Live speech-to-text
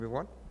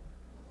Everyone.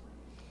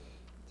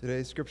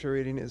 Today's scripture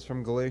reading is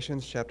from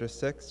Galatians chapter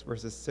 6,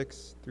 verses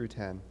 6 through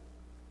 10.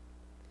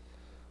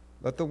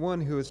 Let the one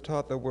who is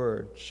taught the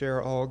word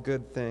share all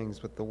good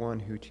things with the one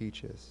who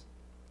teaches.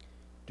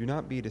 Do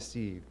not be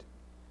deceived.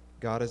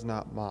 God is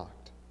not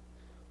mocked.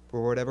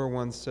 For whatever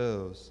one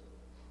sows,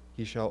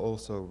 he shall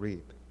also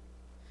reap.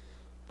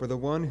 For the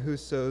one who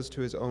sows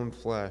to his own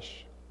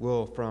flesh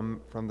will from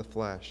the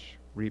flesh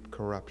reap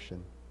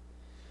corruption.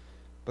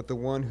 But the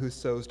one who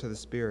sows to the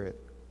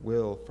Spirit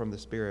will from the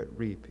Spirit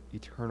reap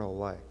eternal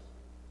life.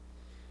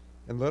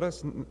 And let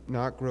us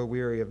not grow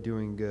weary of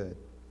doing good,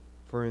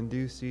 for in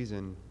due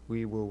season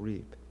we will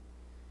reap,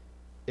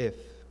 if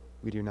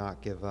we do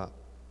not give up.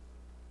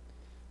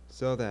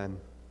 So then,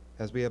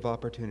 as we have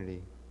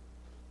opportunity,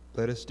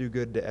 let us do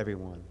good to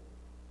everyone,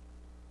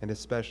 and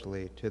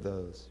especially to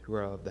those who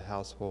are of the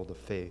household of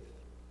faith.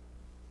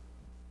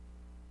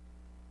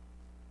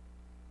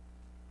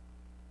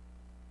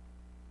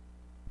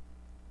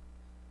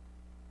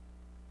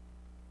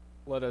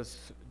 Let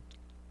us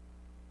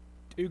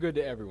do good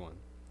to everyone,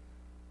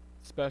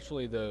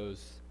 especially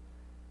those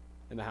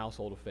in the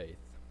household of faith.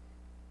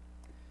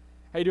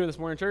 How you doing this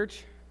morning,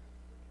 church?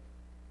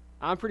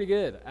 I'm pretty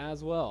good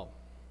as well.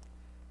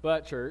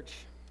 But, church,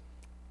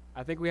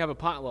 I think we have a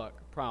potluck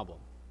problem.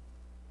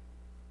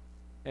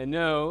 And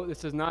no,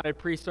 this is not a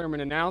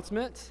pre-sermon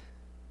announcement.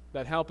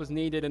 That help is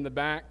needed in the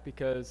back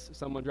because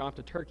someone dropped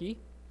a turkey.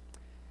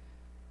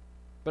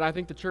 But I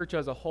think the church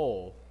as a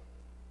whole,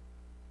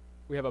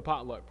 we have a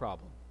potluck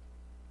problem.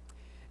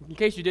 In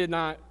case you did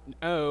not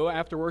know,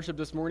 after worship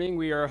this morning,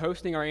 we are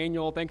hosting our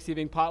annual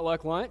Thanksgiving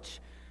potluck lunch,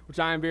 which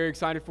I am very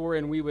excited for,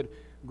 and we would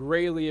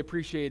greatly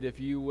appreciate if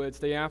you would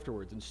stay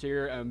afterwards and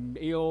share a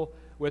meal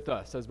with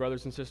us as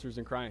brothers and sisters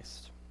in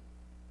Christ.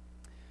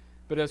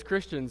 But as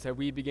Christians, have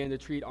we begun to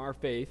treat our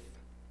faith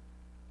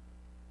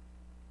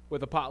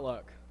with a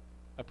potluck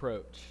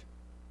approach?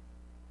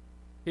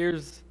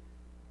 Here's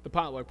the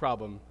potluck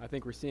problem I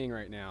think we're seeing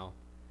right now,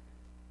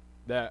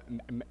 that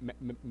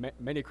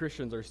many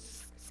Christians are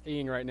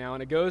seeing right now,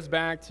 and it goes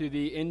back to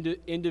the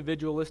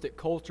individualistic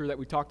culture that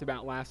we talked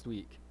about last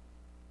week.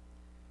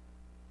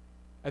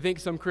 I think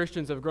some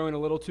Christians have grown a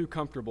little too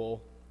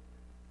comfortable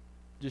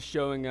just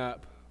showing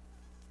up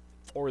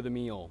for the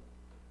meal,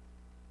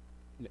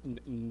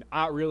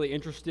 not really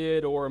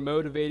interested or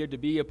motivated to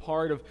be a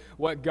part of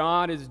what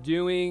God is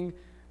doing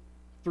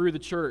through the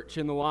church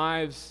in the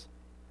lives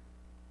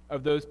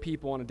of those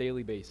people on a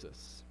daily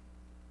basis.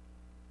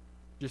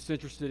 Just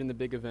interested in the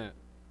big event,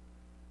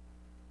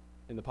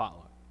 in the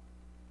potluck.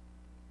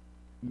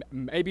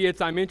 Maybe it's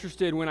I'm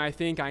interested when I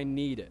think I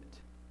need it.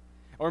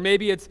 Or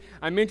maybe it's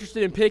I'm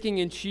interested in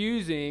picking and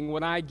choosing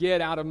what I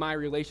get out of my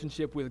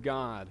relationship with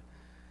God.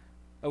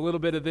 A little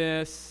bit of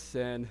this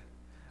and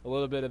a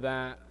little bit of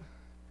that.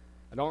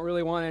 I don't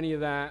really want any of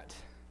that.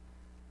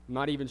 I'm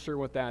not even sure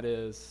what that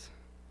is.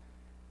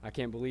 I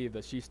can't believe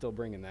that she's still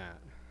bringing that.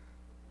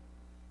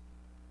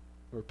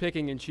 We're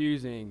picking and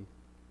choosing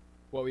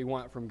what we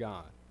want from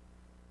God,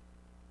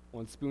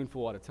 one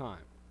spoonful at a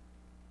time.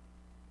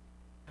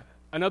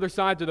 Another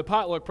side to the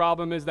potluck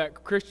problem is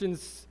that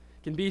Christians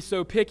can be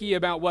so picky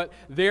about what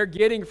they're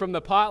getting from the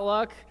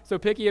potluck, so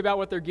picky about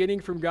what they're getting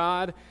from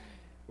God,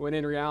 when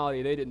in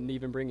reality they didn't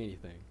even bring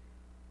anything.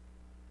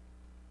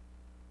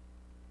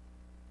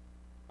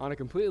 On a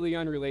completely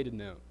unrelated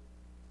note,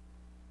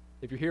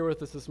 if you're here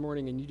with us this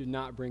morning and you did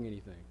not bring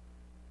anything,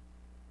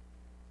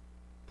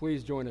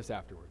 please join us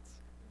afterwards.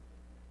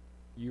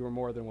 You are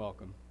more than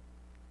welcome.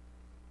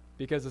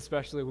 Because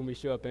especially when we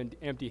show up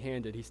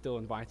empty-handed, he still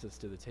invites us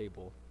to the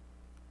table.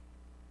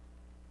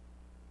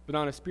 But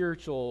on a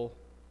spiritual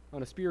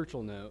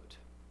note,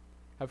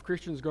 have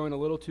Christians grown a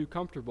little too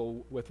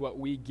comfortable with what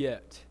we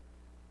get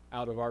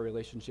out of our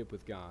relationship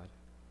with God?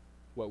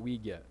 What we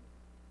get.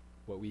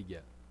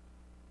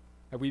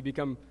 Have we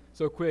become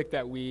so quick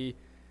that we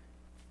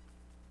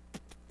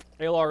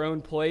fill our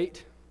own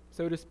plate,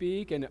 so to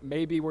speak, and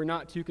maybe we're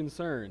not too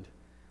concerned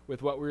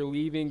with what we're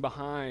leaving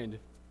behind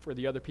for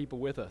the other people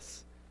with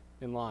us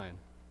in line?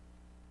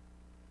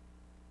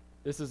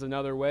 This is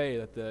another way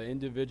that the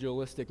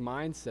individualistic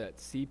mindset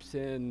seeps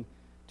in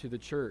to the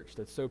church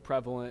that's so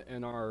prevalent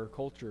in our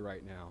culture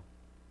right now.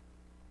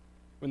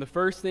 When the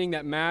first thing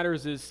that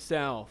matters is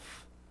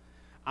self.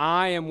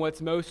 I am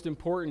what's most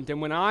important,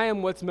 and when I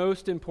am what's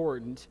most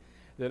important,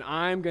 then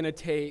I'm going to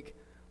take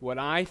what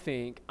I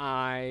think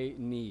I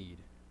need.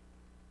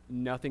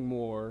 Nothing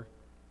more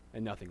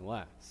and nothing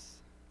less.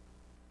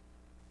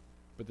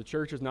 But the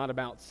church is not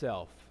about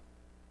self,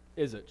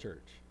 is it, church?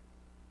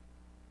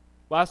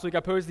 Last week I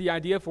posed the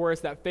idea for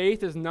us that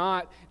faith is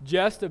not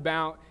just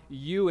about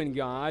you and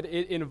God.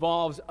 It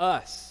involves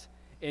us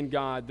and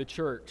God, the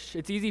church.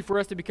 It's easy for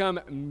us to become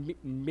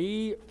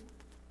me-focused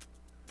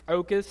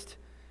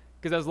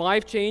because as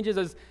life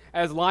changes,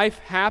 as life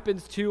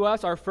happens to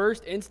us, our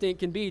first instinct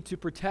can be to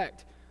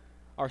protect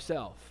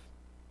ourselves.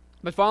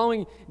 But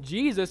following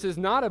Jesus is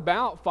not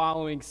about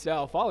following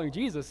self. Following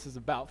Jesus is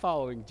about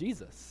following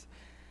Jesus.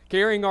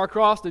 Carrying our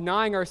cross,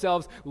 denying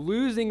ourselves,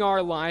 losing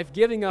our life,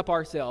 giving up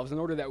ourselves in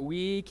order that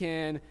we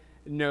can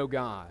know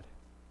God.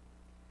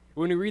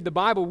 When we read the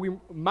Bible, we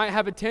might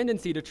have a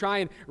tendency to try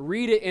and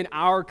read it in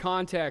our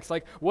context.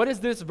 Like, what does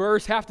this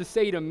verse have to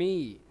say to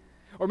me?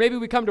 Or maybe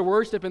we come to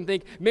worship and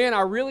think, man,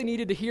 I really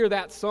needed to hear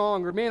that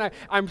song. Or man,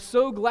 I'm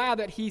so glad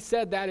that he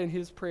said that in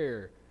his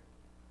prayer.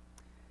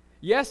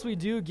 Yes, we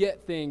do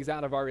get things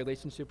out of our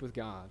relationship with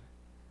God.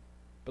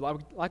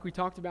 But like we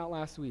talked about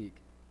last week,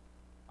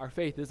 our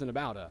faith isn't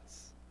about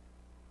us.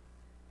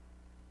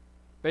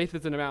 Faith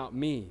isn't about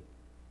me.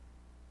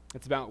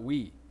 It's about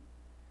we,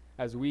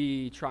 as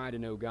we try to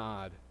know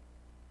God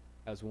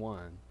as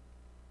one.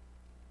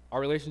 Our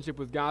relationship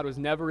with God was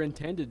never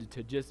intended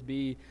to just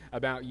be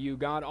about you.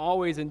 God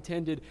always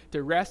intended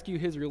to rescue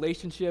his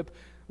relationship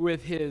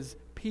with his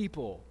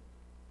people,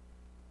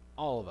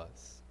 all of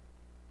us.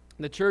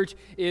 The church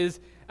is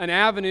an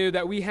avenue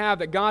that we have,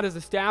 that God has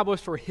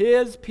established for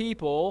his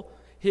people,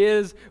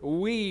 his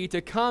we,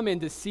 to come and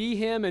to see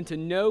him and to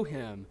know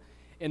him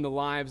in the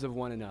lives of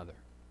one another.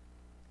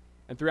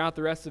 And throughout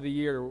the rest of the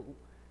year,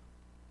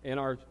 in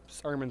our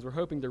sermons, we're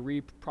hoping to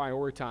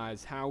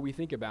reprioritize how we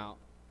think about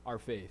our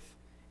faith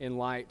in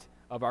light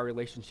of our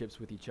relationships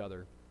with each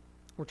other.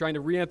 We're trying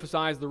to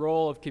reemphasize the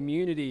role of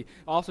community,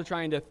 also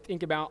trying to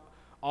think about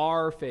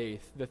our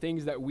faith, the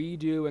things that we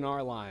do in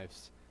our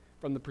lives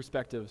from the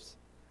perspectives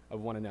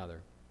of one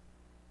another.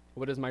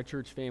 What does my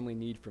church family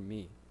need from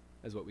me,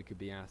 is what we could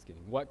be asking.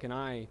 What can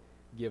I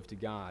give to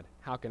God?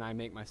 How can I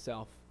make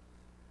myself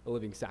a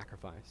living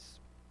sacrifice?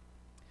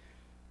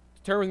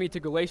 Turn with me to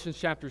Galatians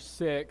chapter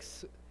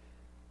 6,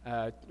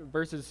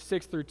 verses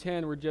 6 through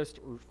 10 were just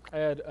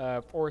read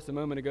for us a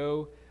moment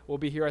ago. We'll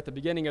be here at the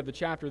beginning of the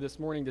chapter this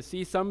morning to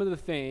see some of the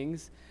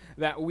things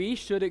that we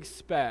should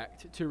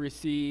expect to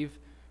receive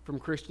from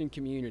Christian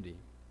community.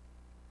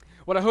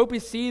 What I hope we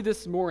see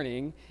this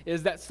morning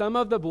is that some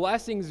of the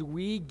blessings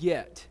we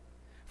get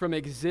from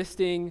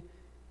existing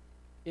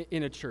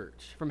in a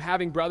church, from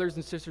having brothers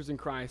and sisters in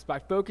Christ, by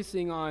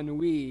focusing on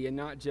we and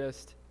not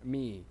just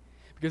me.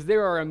 Because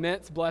there are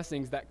immense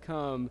blessings that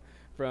come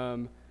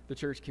from the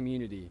church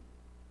community.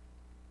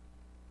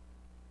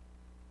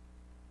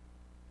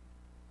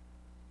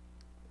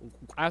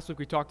 Last week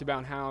we talked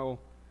about how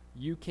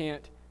you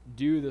can't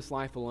do this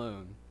life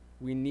alone.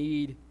 We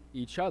need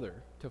each other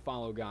to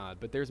follow God,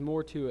 but there's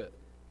more to it.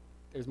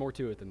 There's more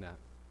to it than that.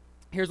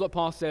 Here's what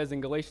Paul says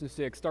in Galatians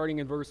 6, starting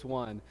in verse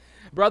 1.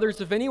 Brothers,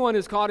 if anyone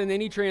is caught in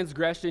any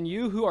transgression,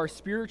 you who are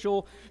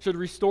spiritual should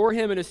restore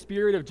him in a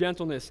spirit of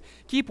gentleness.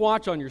 Keep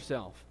watch on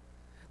yourself,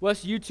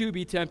 lest you too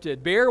be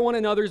tempted. Bear one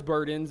another's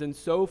burdens and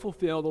so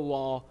fulfill the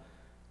law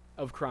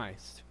of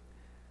Christ.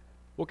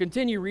 We'll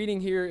continue reading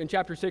here in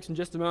chapter 6 in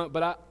just a moment,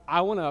 but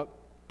I want to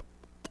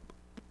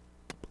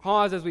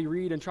pause as we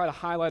read and try to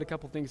highlight a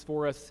couple things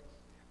for us.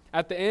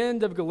 At the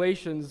end of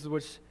Galatians,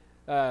 which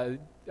this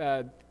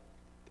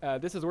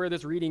is where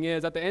this reading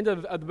is, at the end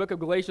of the book of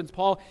Galatians,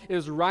 Paul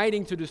is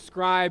writing to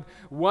describe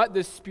what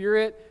the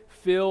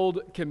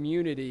Spirit-filled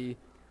community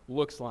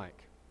looks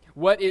like,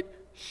 what it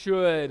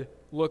should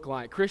look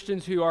like.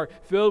 Christians who are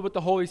filled with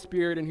the Holy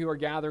Spirit and who are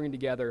gathering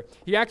together.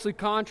 He actually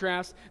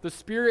contrasts the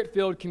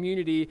Spirit-filled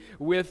community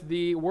with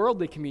the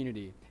worldly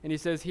community. And he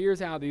says, here's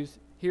how these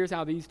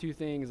two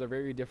things are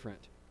very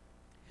different.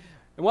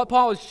 And what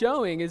Paul is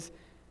showing is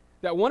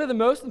that one of the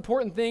most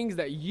important things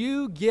that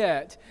you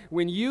get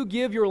when you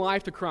give your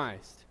life to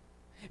Christ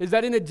is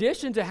that in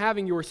addition to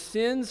having your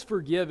sins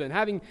forgiven,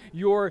 having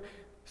your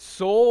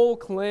soul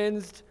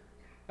cleansed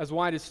as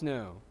white as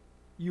snow,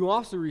 you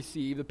also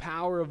receive the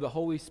power of the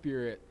Holy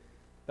Spirit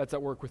that's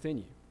at work within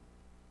you.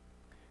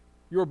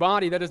 Your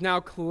body that is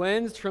now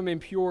cleansed from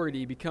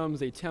impurity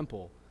becomes a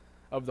temple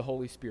of the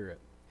Holy Spirit.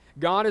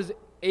 God is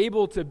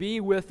able to be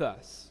with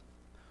us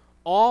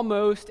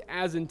almost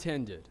as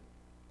intended.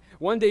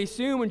 One day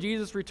soon when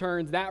Jesus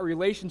returns, that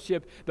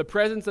relationship, the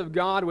presence of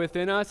God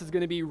within us, is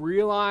going to be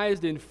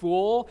realized in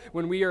full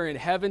when we are in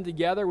heaven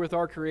together with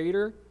our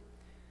Creator.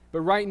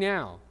 But right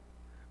now,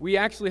 we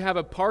actually have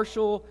a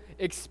partial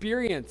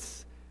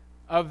experience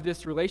of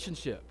this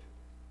relationship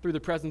through the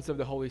presence of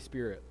the Holy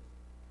Spirit,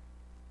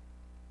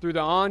 through the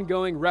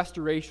ongoing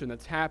restoration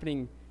that's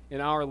happening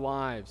in our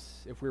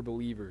lives if we're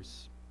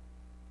believers.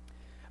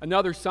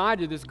 Another side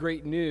to this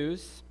great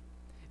news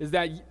is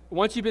that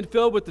once you've been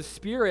filled with the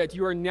Spirit,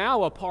 you are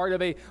now a part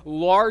of a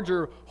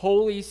larger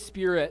Holy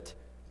Spirit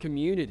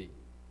community,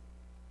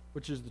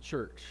 which is the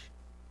church,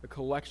 a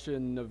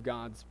collection of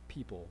God's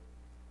people.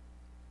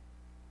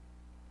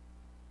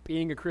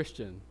 Being a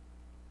Christian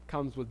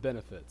comes with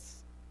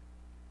benefits.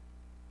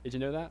 Did you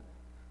know that?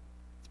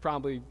 It's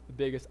probably the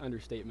biggest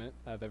understatement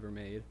I've ever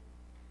made.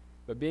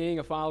 But being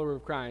a follower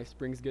of Christ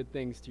brings good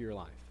things to your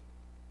life.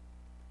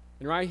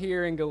 And right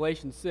here in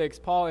Galatians 6,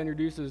 Paul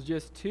introduces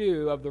just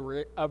two of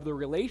the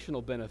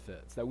relational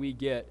benefits that we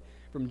get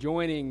from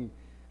joining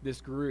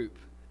this group.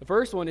 The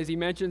first one is he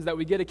mentions that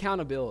we get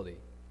accountability.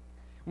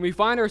 When we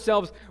find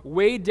ourselves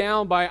weighed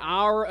down by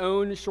our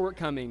own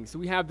shortcomings,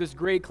 we have this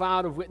great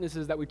cloud of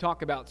witnesses that we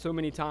talk about so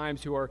many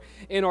times who are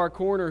in our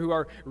corner, who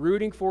are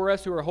rooting for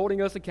us, who are holding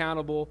us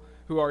accountable,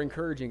 who are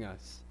encouraging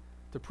us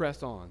to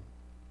press on.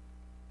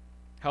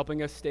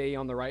 helping us stay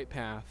on the right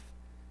path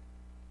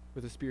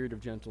with a spirit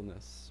of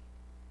gentleness.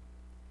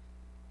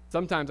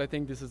 Sometimes I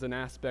think this is an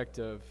aspect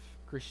of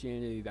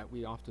Christianity that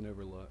we often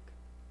overlook,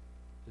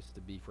 just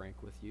to be frank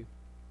with you.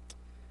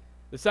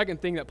 The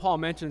second thing that Paul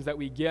mentions that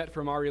we get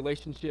from our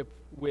relationship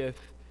with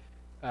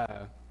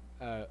God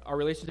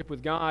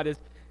is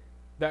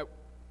that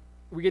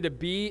we get to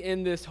be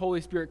in this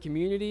Holy Spirit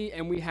community,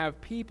 and we have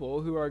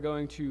people who are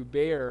going to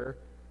bear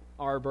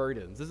our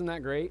burdens. Isn't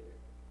that great?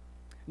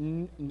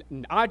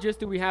 Not just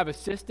do we have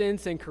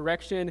assistance and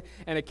correction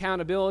and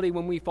accountability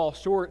when we fall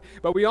short,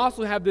 but we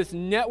also have this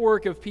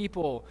network of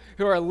people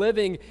who are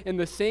living in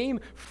the same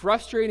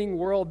frustrating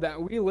world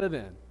that we live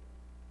in.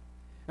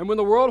 And when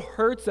the world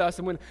hurts us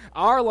and when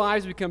our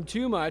lives become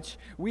too much,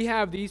 we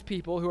have these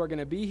people who are going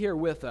to be here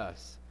with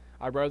us,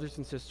 our brothers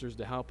and sisters,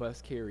 to help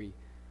us carry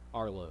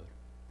our load.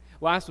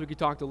 Last week we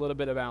talked a little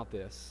bit about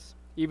this.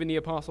 Even the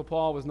Apostle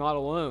Paul was not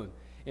alone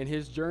in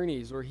his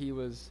journeys where he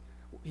was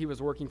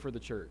working for the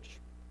church.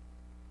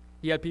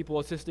 He had people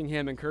assisting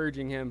him,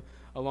 encouraging him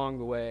along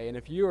the way. And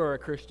if you are a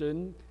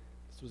Christian,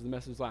 this was the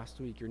message last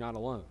week, you're not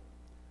alone.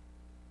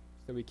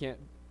 So we can't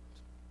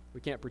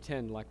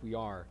pretend like we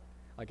are,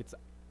 like it's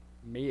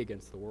me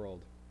against the world.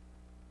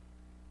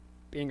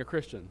 Being a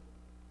Christian,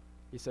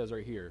 he says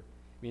right here,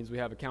 means we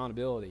have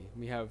accountability.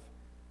 We have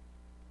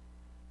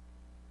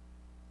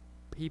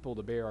people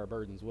to bear our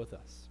burdens with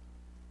us.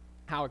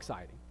 How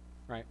exciting,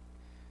 right?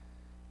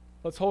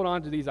 Let's hold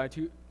on to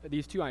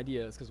these two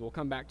ideas because we'll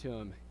come back to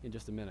them in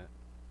just a minute.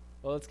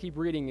 Well, let's keep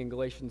reading in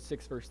Galatians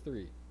 6, verse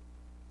 3.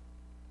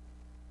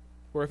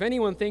 For if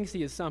anyone thinks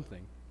he is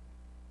something,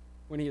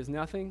 when he is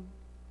nothing,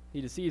 he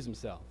deceives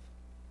himself.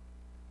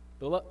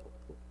 But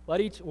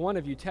let each one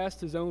of you test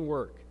his own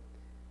work,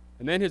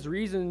 and then his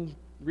reason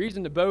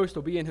to boast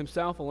will be in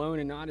himself alone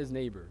and not his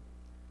neighbor.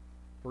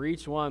 For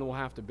each one will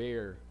have to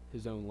bear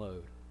his own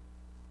load.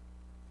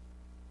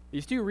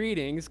 These two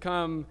readings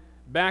come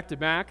back to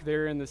back.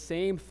 They're in the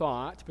same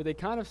thought, but they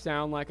kind of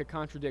sound like a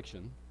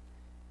contradiction.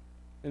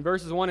 In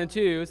verses 1 and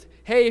 2, it's,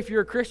 hey, if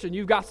you're a Christian,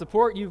 you've got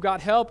support, you've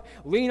got help,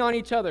 lean on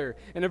each other.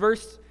 And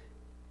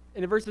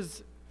in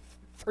verses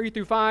 3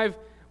 through 5,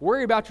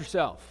 worry about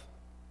yourself.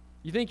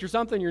 You think you're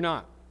something, you're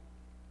not.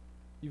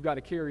 You've got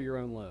to carry your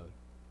own load.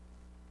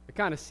 It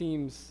kind of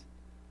seems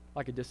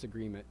like a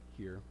disagreement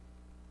here.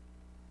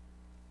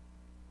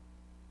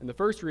 In the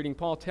first reading,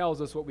 Paul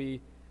tells us what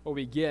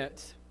we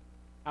get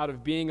out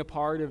of being a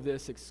part of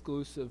this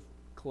exclusive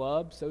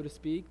club, so to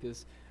speak,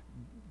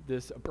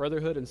 this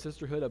brotherhood and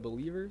sisterhood of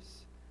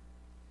believers.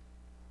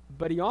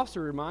 But he also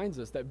reminds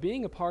us that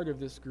being a part of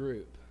this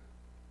group,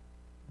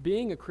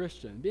 being a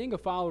Christian, being a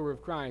follower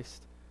of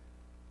Christ,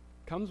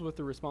 comes with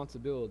the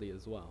responsibility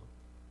as well.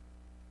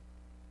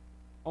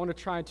 I want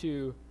to try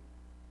to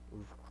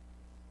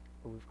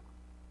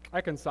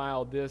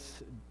reconcile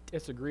this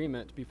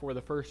disagreement before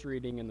the first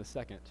reading and the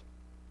second.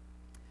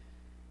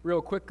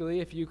 Real quickly,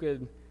 if you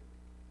could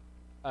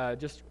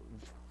just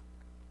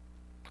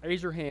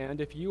raise your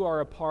hand if you are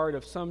a part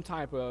of some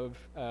type of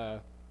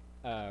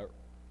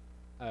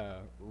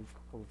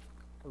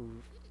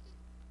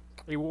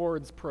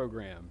rewards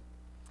program.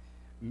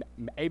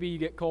 Maybe you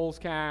get Kohl's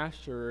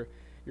Cash, or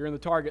you're in the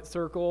Target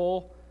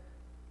Circle,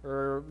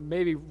 or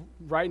maybe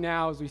right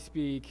now as we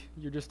speak,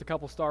 you're just a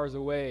couple stars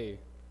away.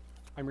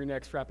 I'm your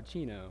next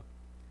Frappuccino.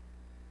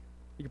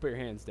 You can put your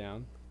hands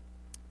down.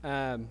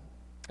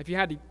 If you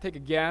had to take a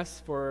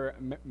guess for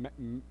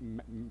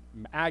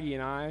Aggie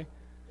and I,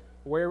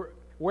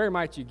 where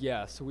might you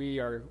guess? We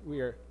are,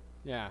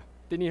 yeah,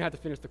 didn't even have to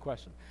finish the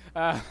question.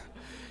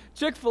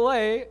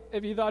 Chick-fil-A,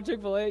 if you thought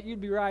Chick-fil-A,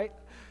 you'd be right.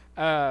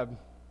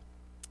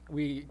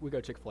 We go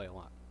Chick-fil-A a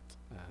lot.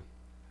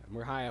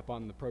 We're high up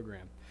on the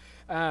program.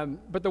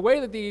 But the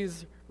way that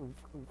these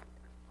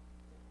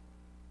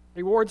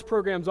rewards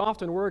programs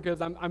often work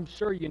is, I'm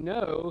sure you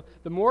know,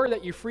 the more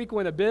that you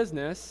frequent a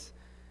business,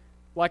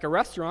 like a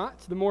restaurant,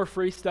 the more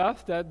free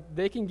stuff that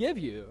they can give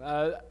you.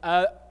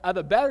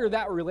 The better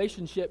that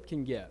relationship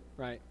can get,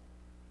 right?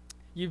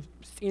 You've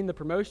seen the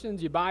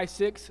promotions. You buy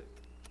 6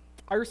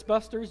 Ice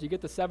Busters, you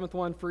get the 7th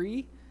one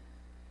free.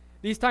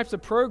 These types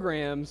of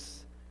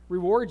programs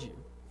reward you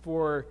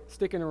for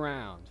sticking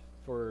around,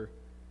 for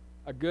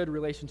a good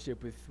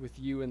relationship with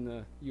you and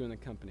the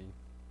company.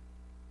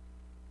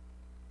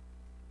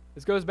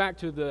 This goes back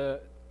to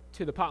the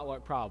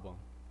potluck problem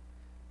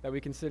that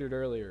we considered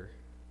earlier.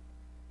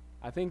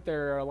 I think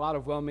there are a lot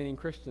of well-meaning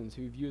Christians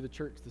who view the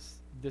church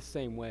this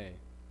same way,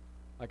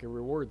 like a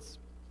rewards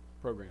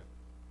program.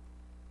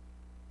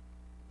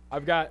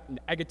 I've got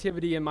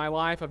negativity in my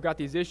life. I've got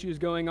these issues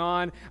going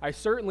on. I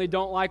certainly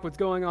don't like what's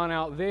going on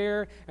out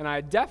there, and I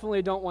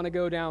definitely don't want to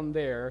go down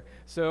there,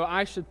 so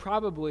I should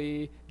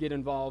probably get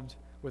involved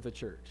with a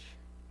church.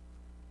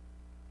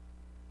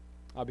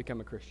 I'll become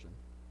a Christian.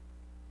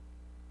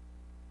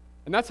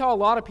 And that's how a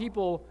lot of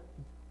people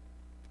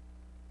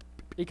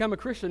become a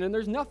Christian, and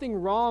there's nothing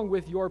wrong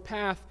with your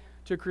path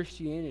to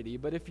Christianity,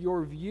 but if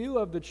your view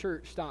of the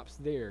church stops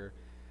there,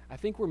 I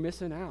think we're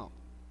missing out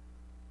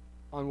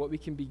on what we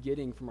can be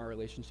getting from our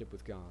relationship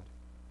with God.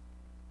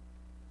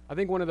 I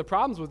think one of the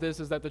problems with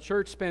this is that the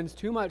church spends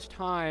too much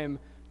time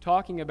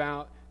talking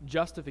about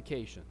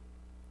justification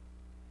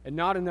and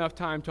not enough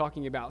time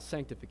talking about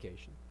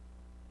sanctification.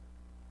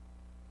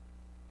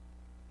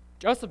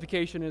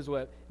 Justification is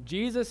what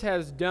Jesus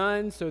has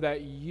done so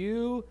that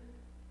you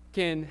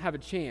can have a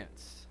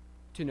chance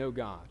to know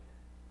God.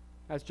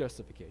 That's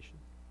justification.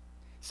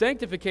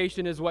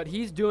 Sanctification is what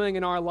he's doing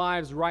in our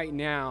lives right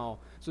now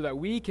so that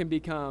we can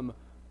become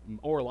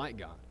more like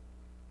God.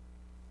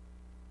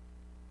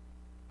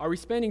 Are we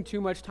spending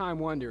too much time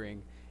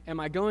wondering, am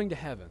I going to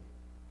heaven?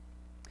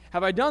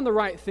 Have I done the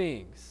right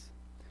things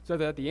so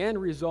that the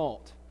end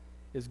result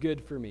is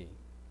good for me?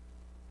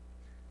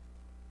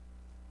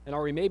 And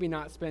are we maybe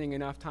not spending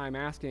enough time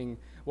asking,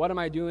 what am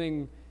I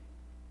doing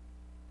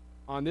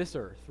on this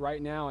earth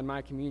right now in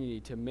my community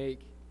to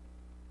make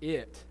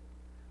it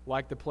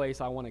like the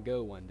place I want to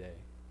go one day?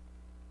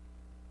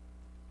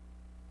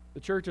 The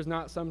church is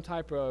not some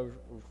type of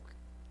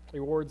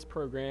rewards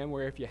program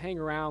where if you hang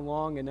around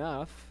long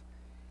enough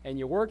and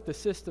you work the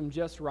system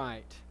just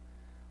right,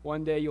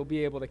 one day you'll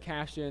be able to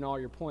cash in all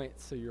your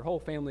points so your whole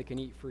family can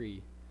eat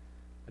free.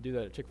 I do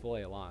that at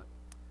Chick-fil-A a lot.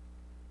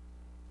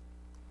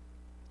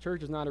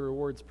 Church is not a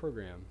rewards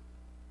program.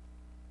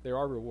 There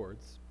are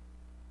rewards.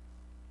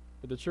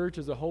 But the church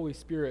is a Holy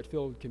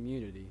Spirit-filled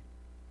community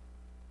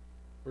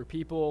where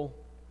people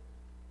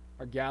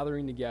are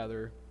gathering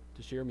together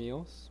to share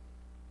meals,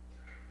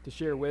 to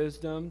share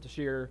wisdom, to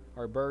share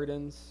our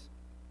burdens,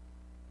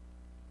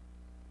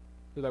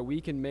 so that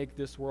we can make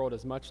this world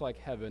as much like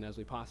heaven as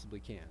we possibly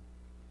can.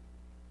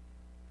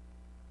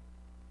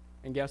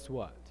 And guess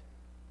what?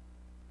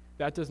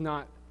 That does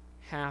not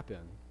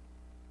happen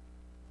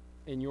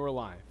in your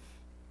life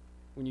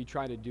when you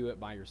try to do it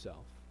by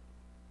yourself.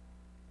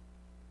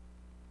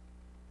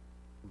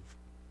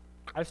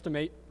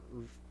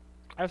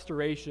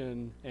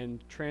 Restoration and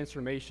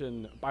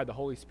transformation by the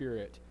Holy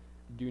Spirit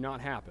do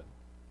not happen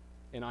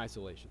in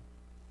isolation.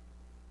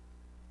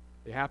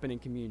 They happen in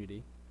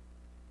community.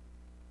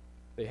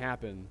 They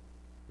happen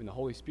when the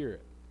Holy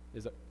Spirit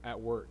is at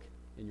work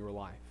in your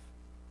life.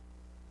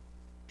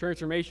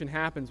 Transformation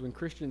happens when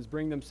Christians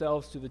bring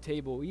themselves to the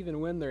table even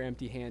when they're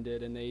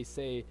empty-handed and they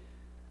say,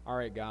 all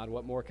right, God,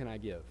 what more can I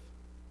give?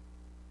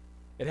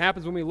 It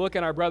happens when we look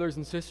at our brothers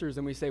and sisters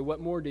and we say,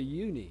 what more do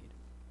you need?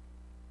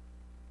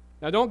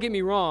 Now, don't get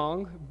me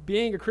wrong,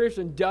 being a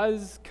Christian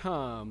does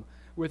come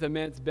with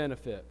immense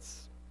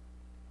benefits,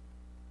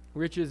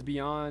 riches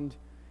beyond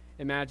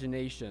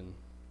imagination,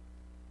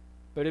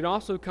 but it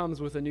also comes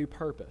with a new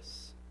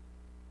purpose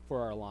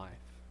for our life.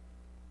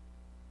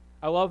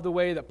 I love the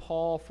way that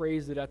Paul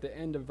phrased it at the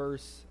end of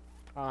verse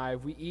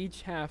 5. We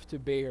each have to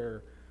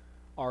bear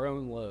our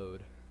own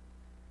load.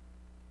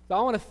 So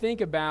I want to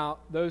think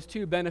about those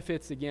two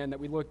benefits again that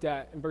we looked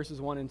at in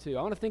verses 1 and 2.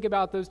 I want to think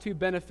about those two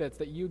benefits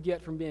that you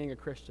get from being a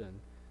Christian.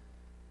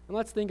 And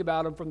let's think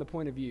about them from the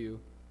point of view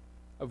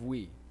of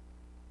we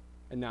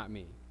and not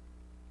me.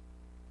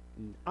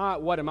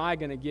 What am I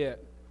going to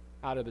get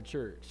out of the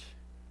church?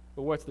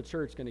 But what's the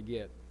church going to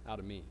get out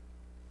of me?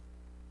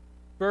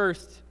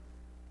 First,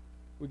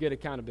 we get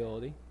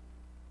accountability.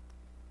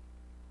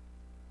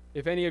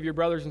 If any of your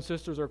brothers and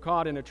sisters are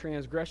caught in a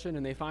transgression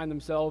and they find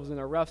themselves in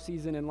a rough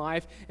season in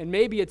life, and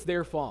maybe it's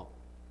their fault,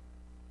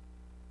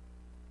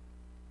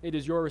 it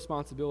is your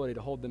responsibility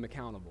to hold them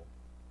accountable,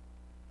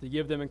 to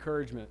give them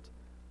encouragement,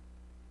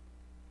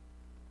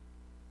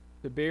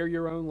 to bear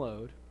your own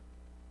load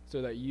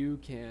so that you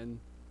can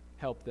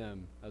help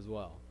them as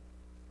well,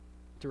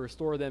 to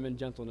restore them in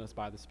gentleness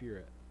by the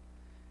Spirit.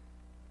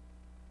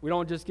 We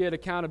don't just get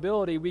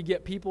accountability, we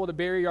get people to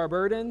bear our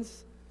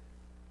burdens.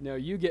 No,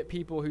 you get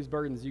people whose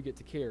burdens you get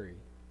to carry.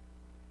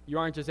 You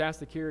aren't just asked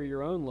to carry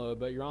your own load,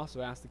 but you're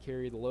also asked to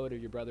carry the load of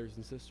your brothers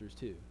and sisters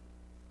too.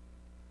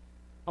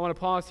 I want to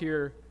pause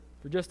here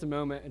for just a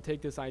moment and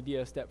take this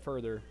idea a step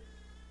further.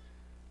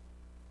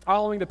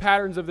 Following the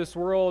patterns of this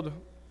world,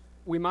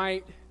 we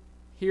might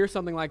hear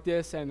something like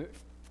this and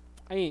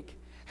think,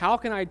 how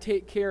can I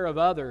take care of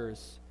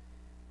others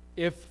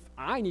if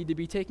I need to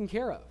be taken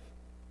care of?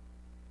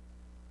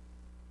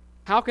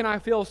 How can I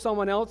fill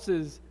someone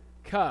else's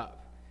cup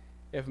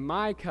if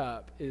my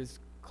cup is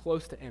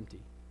close to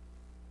empty?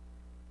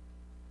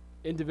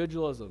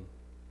 Individualism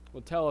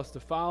will tell us to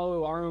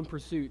follow our own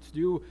pursuits.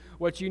 Do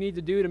what you need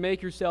to do to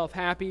make yourself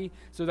happy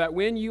so that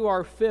when you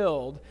are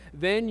filled,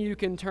 then you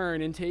can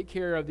turn and take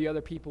care of the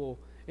other people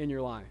in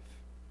your life.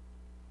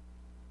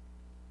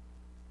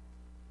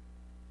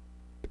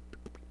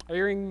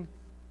 Airing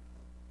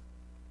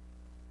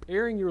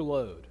your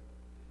load,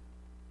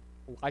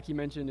 like he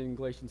mentioned in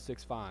Galatians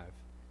 6:5,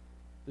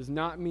 does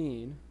not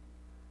mean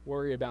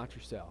worry about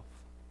yourself.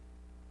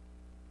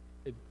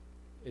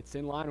 It's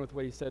in line with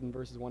what he said in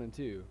verses 1 and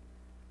 2.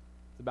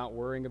 It's about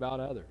worrying about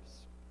others.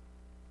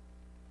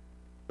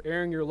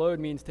 Bearing your load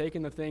means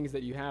taking the things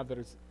that you have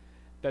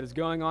that is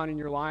going on in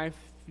your life,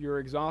 your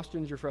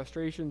exhaustions, your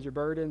frustrations, your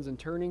burdens, and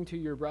turning to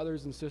your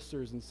brothers and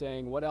sisters and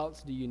saying, what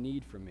else do you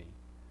need from me?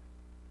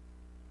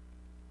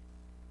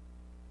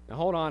 Now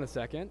hold on a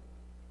second.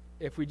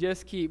 if we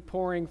just keep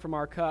pouring from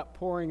our cup,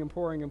 pouring and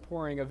pouring and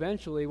pouring,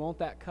 eventually won't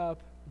that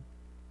cup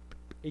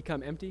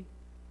become empty?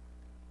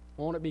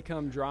 Won't it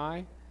become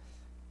dry?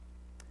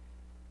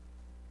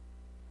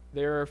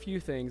 There are a few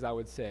things I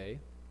would say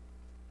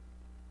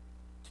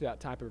to that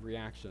type of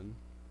reaction.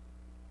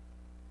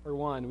 For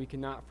one, we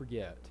cannot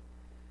forget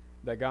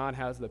that God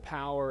has the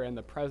power and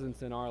the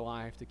presence in our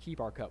life to keep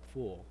our cup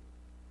full.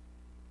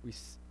 We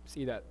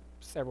see that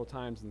several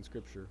times in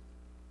Scripture.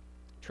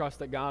 Trust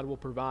that God will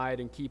provide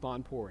and keep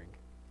on pouring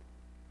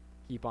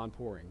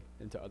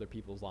into other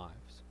people's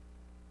lives.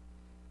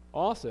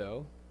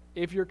 Also,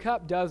 if your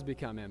cup does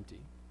become empty,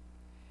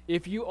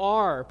 if you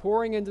are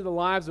pouring into the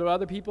lives of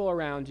other people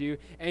around you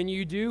and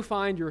you do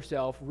find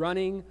yourself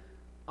running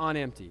on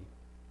empty,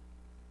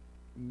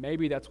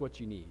 maybe that's what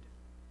you need,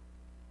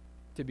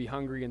 to be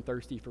hungry and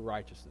thirsty for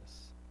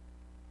righteousness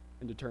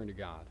and to turn to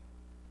God.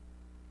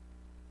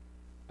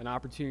 An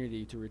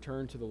opportunity to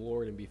return to the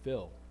Lord and be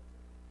filled.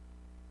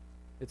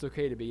 It's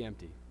okay to be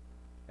empty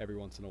every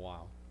once in a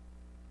while.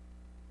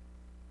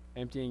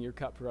 Emptying your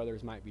cup for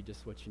others might be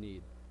just what you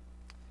need.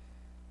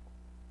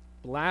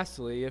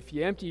 Lastly, if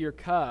you empty your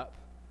cup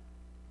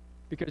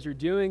because you're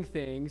doing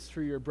things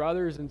for your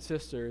brothers and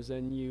sisters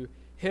and you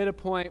hit a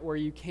point where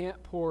you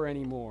can't pour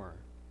anymore,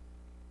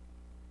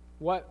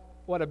 what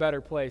a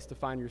better place to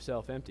find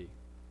yourself empty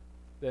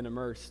than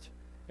immersed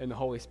in the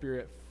Holy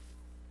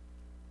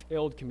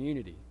Spirit-filled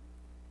community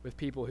with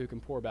people who can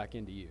pour back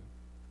into you,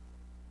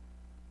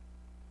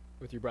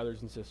 with your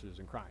brothers and sisters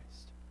in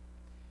Christ.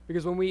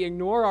 Because when we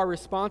ignore our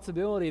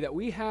responsibility that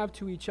we have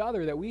to each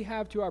other, that we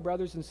have to our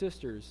brothers and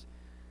sisters,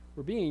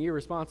 we're being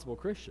irresponsible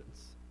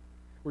Christians.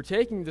 We're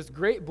taking these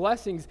great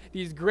blessings,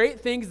 these great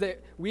things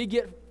that we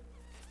get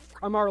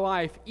from our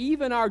life,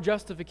 even our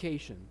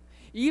justification,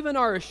 even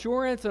our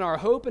assurance and our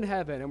hope in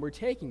heaven, and we're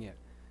taking it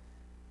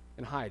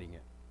and hiding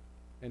it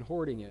and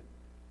hoarding it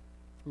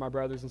from our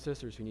brothers and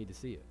sisters who need to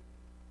see it.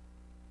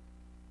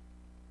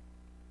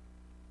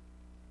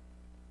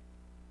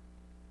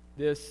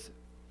 This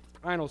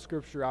final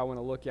scripture I want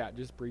to look at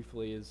just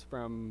briefly is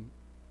from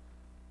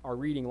our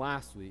reading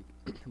last week.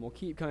 And we'll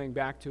keep coming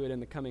back to it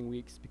in the coming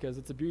weeks because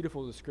it's a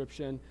beautiful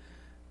description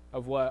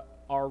of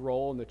what our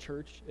role in the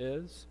church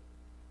is.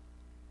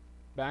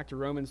 Back to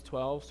Romans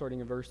 12,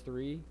 starting in verse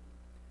 3.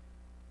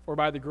 For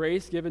by the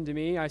grace given to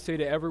me, I say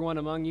to everyone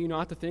among you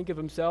not to think of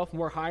himself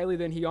more highly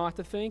than he ought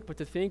to think, but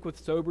to think with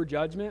sober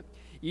judgment,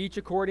 each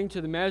according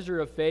to the measure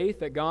of faith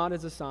that God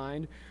has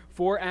assigned.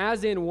 For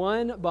as in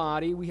one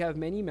body we have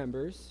many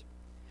members,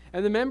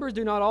 and the members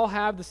do not all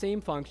have the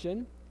same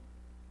function,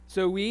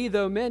 so we,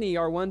 though many,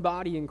 are one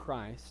body in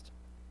Christ,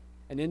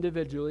 and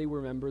individually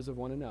we're members of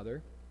one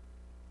another,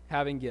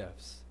 having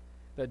gifts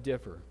that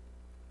differ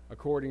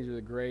according to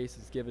the grace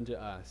that's given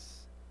to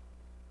us.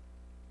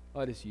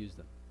 Let us use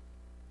them.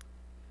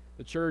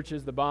 The church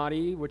is the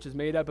body, which is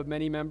made up of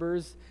many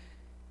members,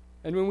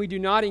 and when we do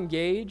not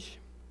engage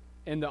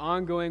in the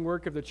ongoing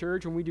work of the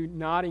church, when we do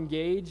not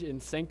engage in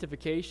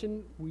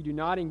sanctification, we do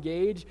not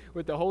engage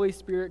with the Holy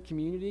Spirit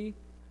community,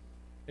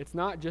 it's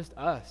not just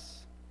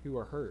us who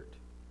are hurt.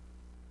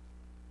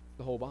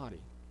 The whole body.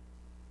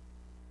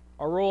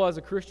 Our role as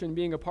a Christian,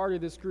 being a part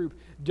of this group,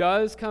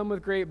 does come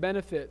with great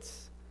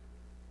benefits,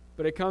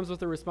 but it comes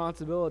with a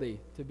responsibility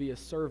to be a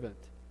servant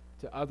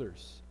to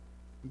others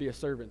and be a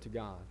servant to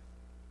God.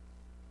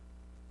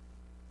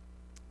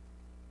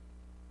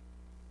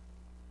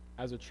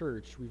 As a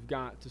church, we've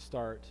got to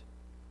start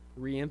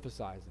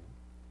re-emphasizing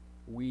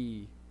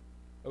we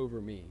over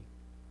me.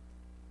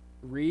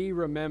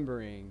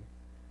 Remembering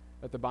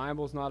that the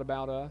Bible's not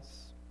about us.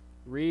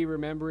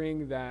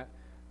 Remembering that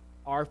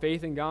our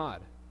faith in God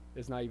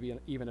is not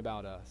even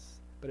about us,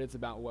 but it's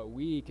about what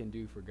we can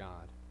do for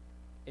God,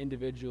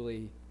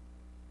 individually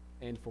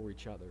and for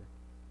each other.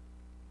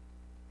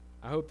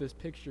 I hope this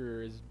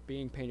picture is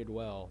being painted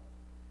well,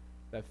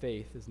 that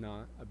faith is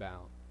not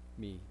about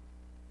me.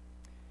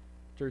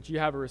 Church, you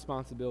have a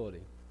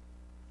responsibility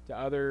to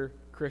other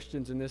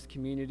Christians in this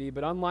community,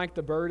 but unlike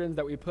the burdens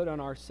that we put on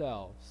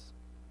ourselves,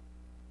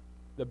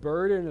 the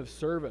burden of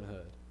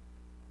servanthood,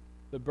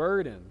 the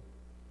burden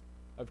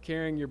of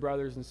carrying your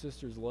brothers and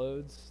sisters'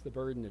 loads, the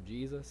burden of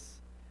Jesus,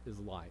 is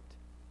light.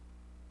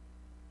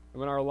 And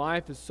when our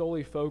life is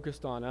solely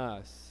focused on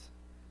us,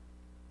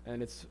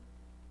 and it's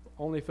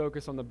only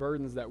focused on the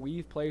burdens that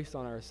we've placed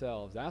on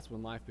ourselves, that's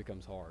when life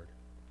becomes hard.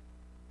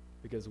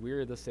 Because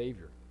we're the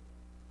Savior.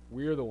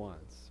 We're the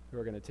ones who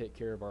are going to take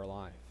care of our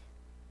life.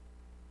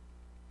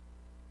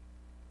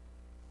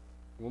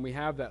 When we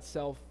have that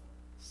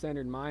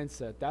self-centered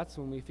mindset, that's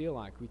when we feel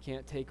like we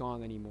can't take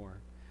on anymore.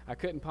 I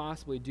couldn't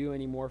possibly do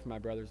any more for my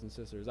brothers and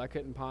sisters. I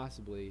couldn't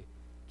possibly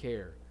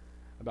care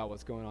about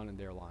what's going on in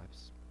their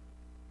lives.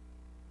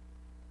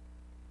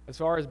 As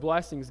far as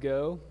blessings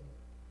go,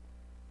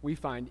 we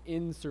find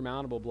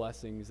insurmountable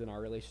blessings in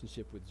our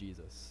relationship with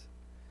Jesus,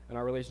 and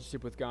our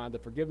relationship with God, the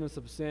forgiveness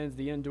of sins,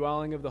 the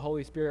indwelling of the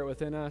Holy Spirit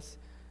within us,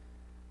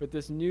 but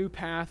this new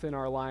path in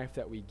our life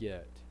that we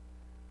get,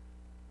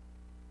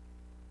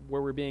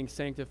 where we're being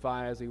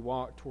sanctified as we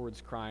walk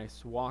towards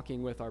Christ,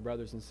 walking with our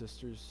brothers and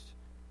sisters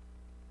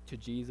to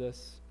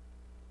Jesus,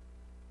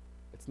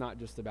 it's not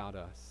just about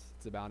us,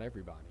 it's about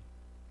everybody.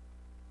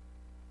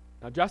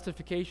 Now,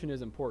 justification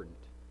is important.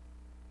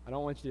 I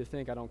don't want you to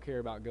think I don't care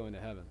about going to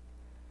heaven.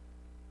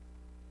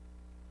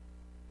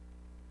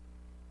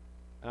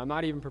 And I'm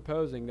not even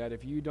proposing that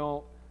if you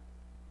don't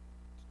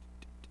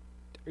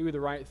do the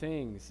right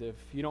things, if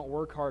you don't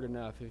work hard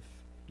enough, if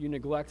you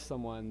neglect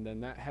someone,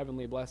 then that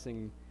heavenly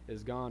blessing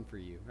is gone for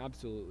you.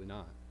 Absolutely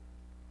not.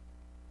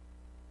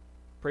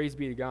 Praise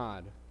be to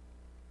God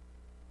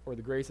for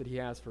the grace that he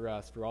has for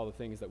us for all the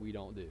things that we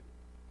don't do.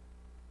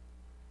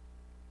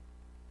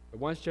 But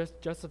once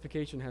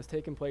justification has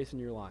taken place in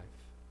your life,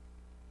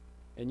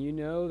 and you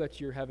know that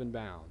you're heaven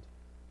bound,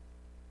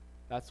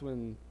 that's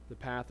when the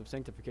path of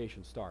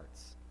sanctification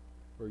starts,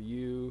 where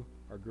you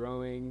are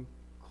growing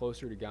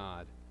closer to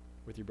God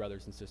with your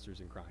brothers and sisters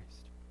in Christ.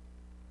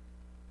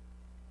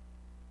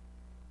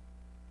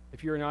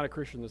 If you are not a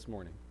Christian this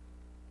morning,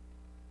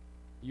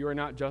 you are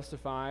not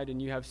justified,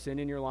 and you have sin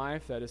in your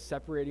life that is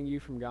separating you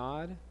from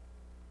God,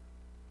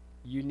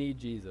 you need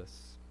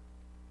Jesus.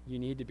 You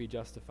need to be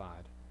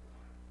justified.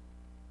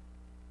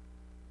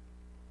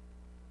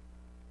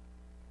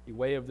 The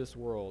way of this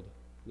world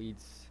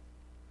leads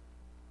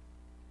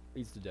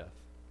to death.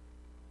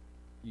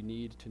 You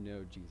need to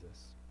know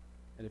Jesus.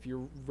 And if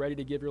you're ready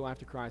to give your life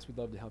to Christ, we'd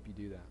love to help you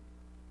do that.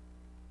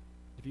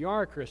 If you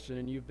are a Christian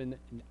and you've been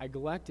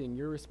neglecting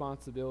your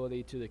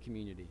responsibility to the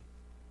community,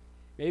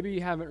 maybe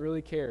you haven't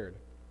really cared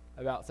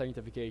about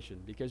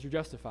sanctification because you're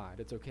justified.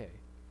 It's okay.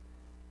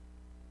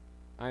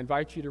 I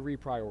invite you to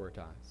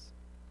reprioritize,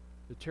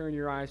 to turn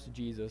your eyes to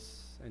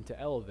Jesus and to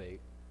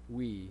elevate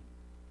we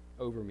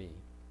over me.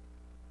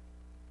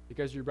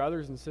 Because your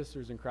brothers and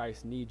sisters in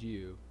Christ need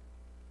you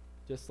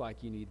just like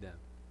you need them.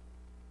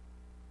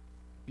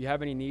 If you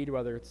have any need,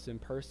 whether it's in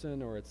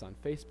person or it's on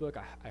Facebook,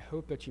 I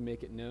hope that you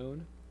make it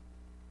known.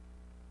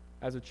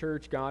 As a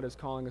church, God is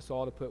calling us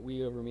all to put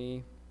we over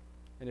me.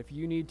 And if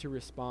you need to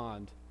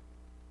respond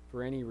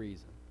for any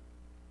reason,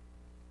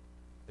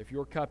 if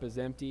your cup is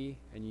empty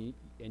and you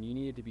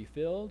need it to be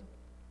filled,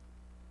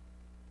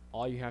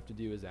 all you have to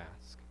do is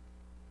ask.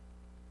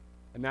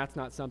 And that's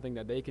not something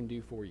that they can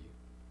do for you.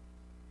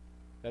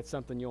 That's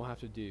something you'll have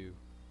to do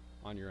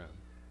on your own.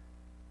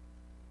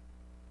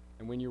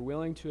 And when you're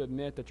willing to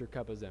admit that your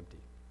cup is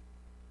empty,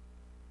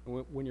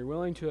 and when you're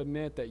willing to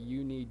admit that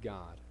you need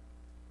God,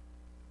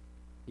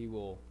 he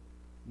will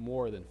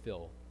more than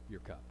fill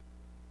your cup.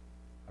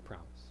 I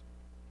promise.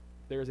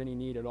 If there is any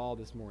need at all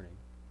this morning,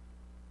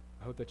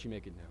 I hope that you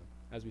make it known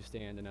as we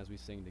stand and as we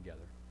sing together.